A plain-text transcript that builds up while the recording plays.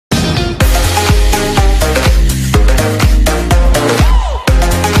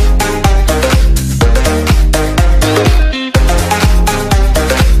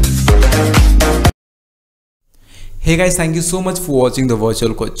Hey guys, thank you so much for watching the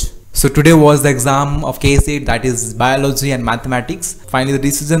virtual coach. So today was the exam of Kcet, that is biology and mathematics. Finally the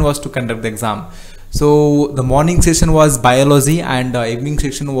decision was to conduct the exam. So the morning session was biology and the evening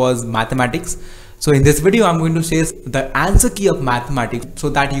session was mathematics. So in this video I'm going to share the answer key of mathematics so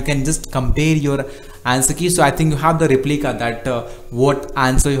that you can just compare your answer key. So I think you have the replica that what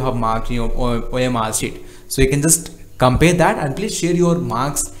answer you have marked in your OMR sheet. So you can just compare that and please share your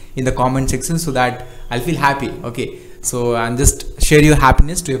marks in the comment section so that I'll feel happy. Okay, so and just share your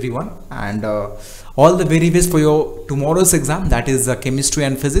happiness to everyone, and all the very best for your tomorrow's exam, that is chemistry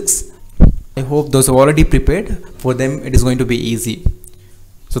and physics. I hope those are already prepared for them. It is going to be easy.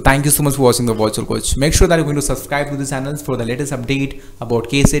 So thank you so much for watching the virtual coach. Make sure that you're going to subscribe to the channels for the latest update about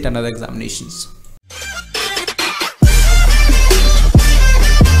Kcet and other examinations.